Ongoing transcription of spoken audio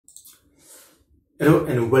Hello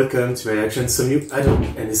and welcome to my reaction to New Idol,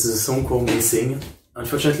 and this is a song called Missing.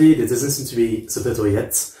 Unfortunately, it doesn't seem to be subtitled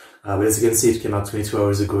yet, but as you can see, it came out 22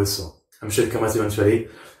 hours ago, so I'm sure it comes out eventually.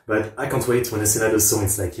 But I can't wait. When I see another song,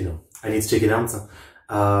 it's like, I need to check it out.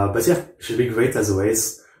 But yeah, it should be great as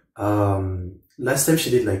always. Last time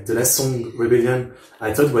she did like the last song, Rebellion,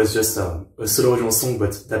 I thought was just a solo original song,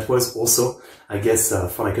 but that was also, I guess,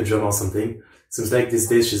 for like a drama or something. Seems like these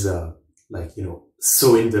days she's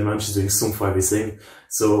so in demand, she's doing song for everything.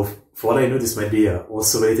 So for all I know, this might be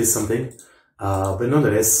also related to something. But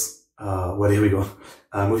nonetheless, well, here we go.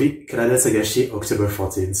 Movie Canada Sagashi, October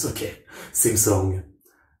 14th. Okay, sing song.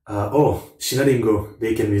 Oh, Shinaringo,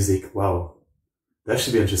 Bacon music. Wow, that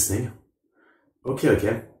should be interesting.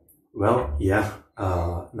 Okay. Well, yeah.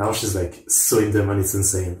 Now she's like so in demand, it's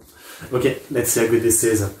insane. Okay, let's see how good this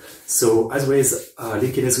is. So as always,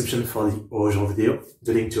 link in the description for the original video,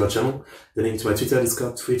 the link to our channel, the link to my Twitter,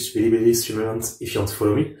 Discord, Twitch, Bilibili, stream event if you want to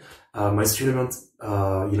follow me. My stream event,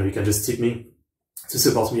 you can just tip me to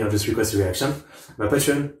support me or just request a reaction. My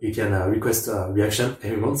Patreon, you can request a reaction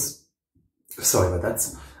every month. Sorry about that.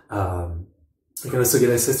 You can also get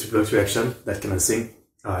access to blocked reaction, that kind of thing.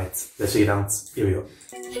 Alright, let's check it out. Here we go.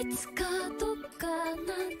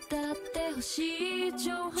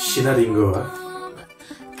 Shinaringo,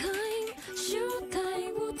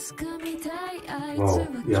 wow,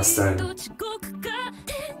 the art style.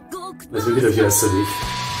 Let's look at the Exotic.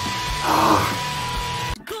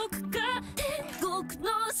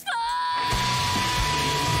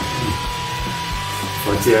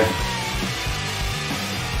 Frontier.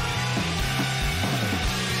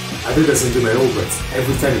 I know it doesn't do my all, but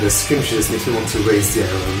every time it does scream, she just makes me want to raise the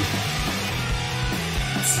iron.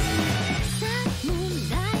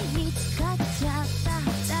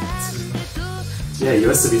 Yeah, it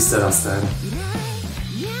used to be said last time.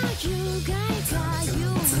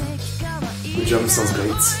 The drum sounds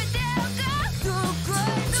great.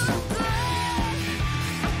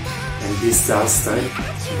 And this style,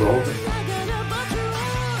 bold.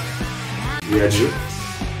 Reaju.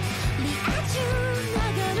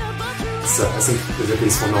 So I think the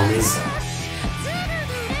Japanese for normies.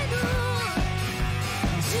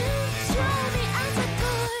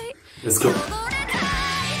 Let's go.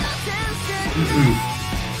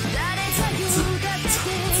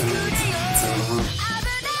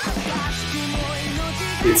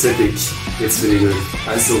 It's epic. It's really good,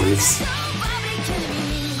 as always.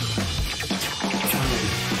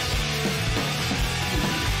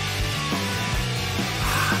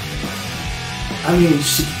 I mean,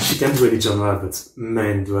 she can do any genre, but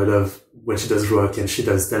man, do I love when she does rock and she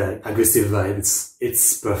does that aggressive vibe.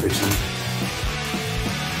 It's perfection.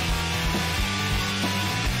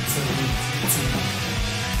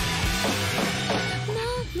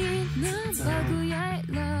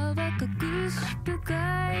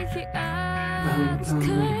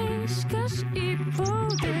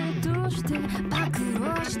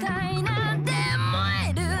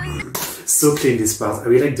 So clean this part. I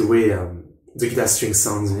really like the way the guitar string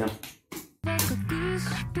sounds, yeah.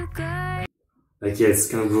 Like, yeah, it's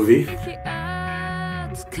kind of groovy.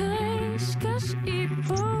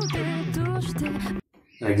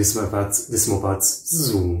 Like this small part,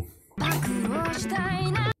 zoom.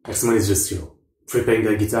 Like someone is just, preparing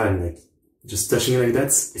their guitar and like just touching it like that.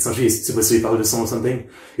 It's not really supposed to be part of the song or something.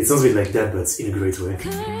 It sounds a bit like that, but in a great way.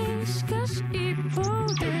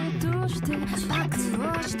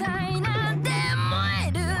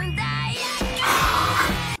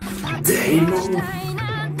 Demo.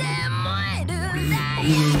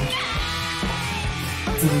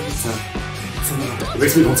 It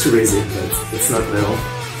makes me want to raise it, but it's not real.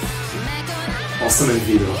 Awesome and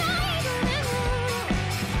video.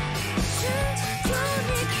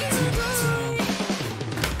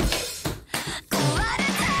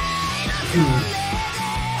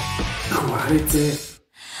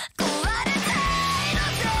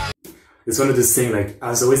 It's one of those things, like,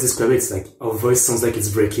 as I always describe it, it's like her voice sounds like it's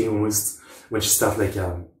breaking almost when she starts,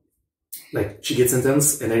 like she gets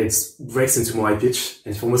intense and then it breaks into more high pitch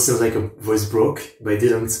and it almost sounds like her voice broke, but it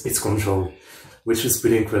didn't, it's controlled, which is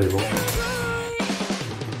pretty incredible.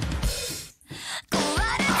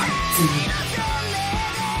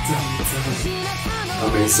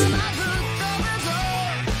 Amazing.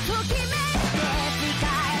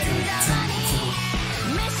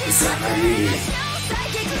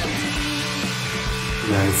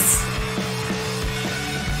 Nice.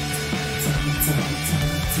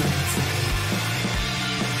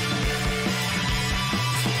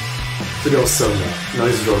 Pretty awesome,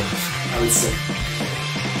 nice drop, I would say.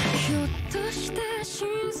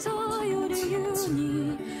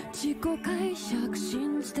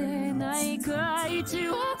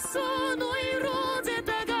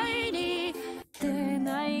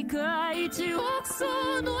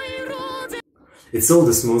 It's all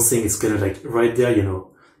the small thing, it's kind of like right there, you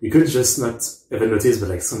know. You could just not even notice, but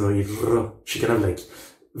like somehow she kind of like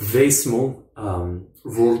very small,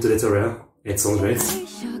 roll the letter R. It sounds great.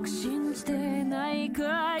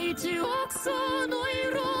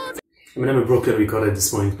 I mean, I'm a broken recorder at this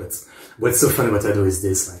point, but what's so fun about Ado is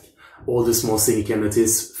this, like, all the small things you can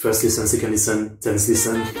notice, first listen, second listen, 10th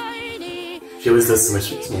listen. She always does so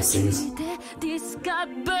much small things.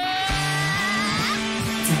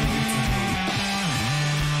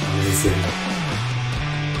 Amazing.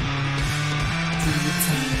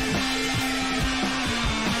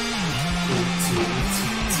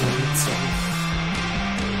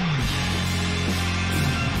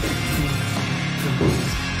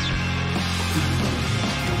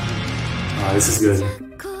 Ah, this is good.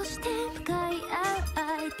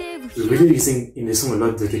 We're really using in this song a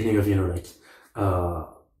lot the technique of, you know, like,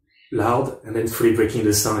 loud and then fully breaking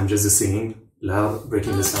the sound and just the singing. Loud,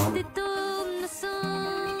 breaking the sound.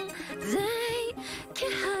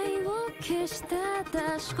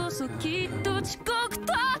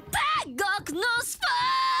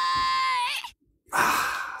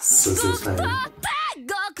 Ah, so satisfying.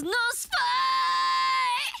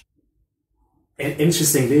 And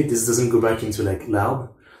interestingly, this doesn't go back into like loud.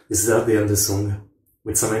 This is at the end of the song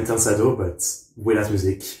with some intense Ado, but without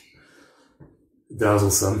music. That was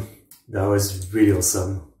awesome. That was really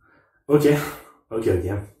awesome. Okay.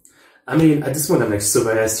 I mean, at this point, I'm like so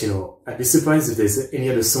biased, you know. I'd be surprised if there's any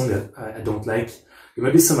other song that I don't like. There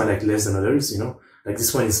might be some I like less than others, you know. Like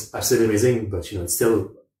this one is absolutely amazing, but you know, it's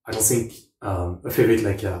still, I don't think, a favorite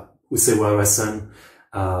like, Usewa Rasan,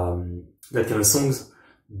 that kind of songs.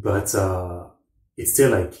 But, it's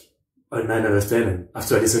still like a 9 out of 10, and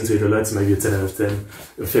after I listen to it a lot, it might be a 10 out of 10,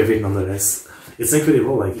 a favorite nonetheless. It's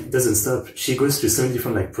incredible, like, it doesn't stop. She goes through so many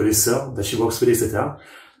different, like, producers that she works with, etc.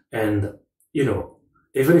 And, you know,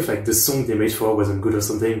 even if, like, the song they made for her wasn't good or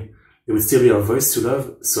something, it would still be her voice to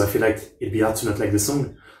love, so I feel like it'd be hard to not like the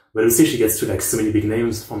song. But I would say she gets to, like, so many big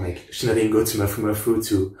names, from, like, Shinadingo to Mafu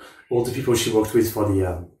to all the people she worked with for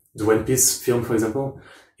the One Piece film, for example.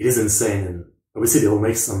 It is insane, and I would say they all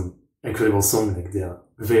make some incredible songs, like, they are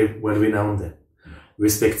very well-renowned and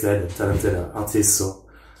respected and talented artists, so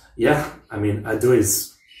yeah, I mean, Ado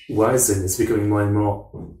is wise and it's becoming more and more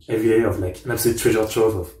every day of like an absolute treasure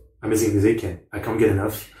trove of amazing music, and I can't get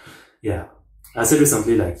enough. Yeah, I said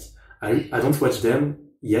recently, like, I don't watch them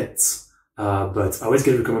yet, but I always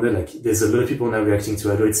get recommended, like, there's a lot of people now reacting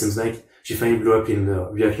to Ado. It seems like she finally blew up in the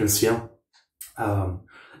reaction sphere. I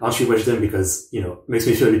actually watch them because, you know, it makes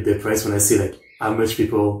me feel a bit depressed when I see like how much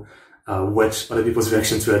people watch other people's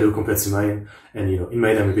reaction to Ado compared to mine. And, you know, in my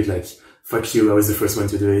head I'm a bit like, fuck you, I was the first one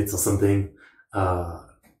to do it or something.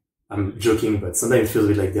 I'm joking, but sometimes it feels a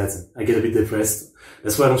bit like that, and I get a bit depressed.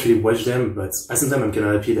 That's why I don't really watch them, but at the same time I'm kind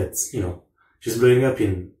of happy that, you know, she's blowing up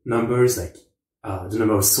in numbers, like, the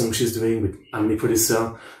number of songs she's doing with how many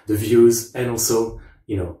producers, the views, and also,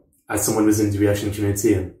 you know, as someone who's in the reaction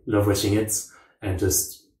community and love watching it, and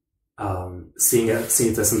just, seeing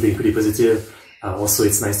it as something pretty positive. Also,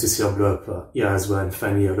 it's nice to see her blow up here as well, and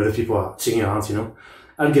finally a lot of people are checking her out, you know.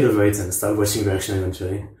 I'll get over it and start watching reaction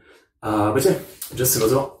eventually. But yeah, just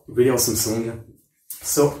another really awesome song.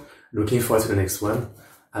 So, looking forward to the next one.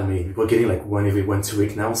 I mean, we're getting like one every 1-2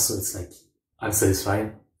 weeks now, so it's like, I'm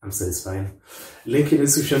satisfied. Link in the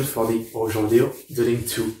description for the original video, the link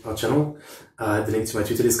to our channel, the link to my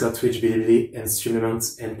Twitter, Discord, Twitch, Bilibili, and Stream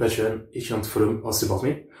Elements, and Patreon if you want to follow or support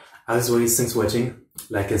me. As always, thanks for watching,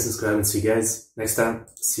 like and subscribe, and see you guys next time.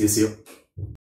 See you.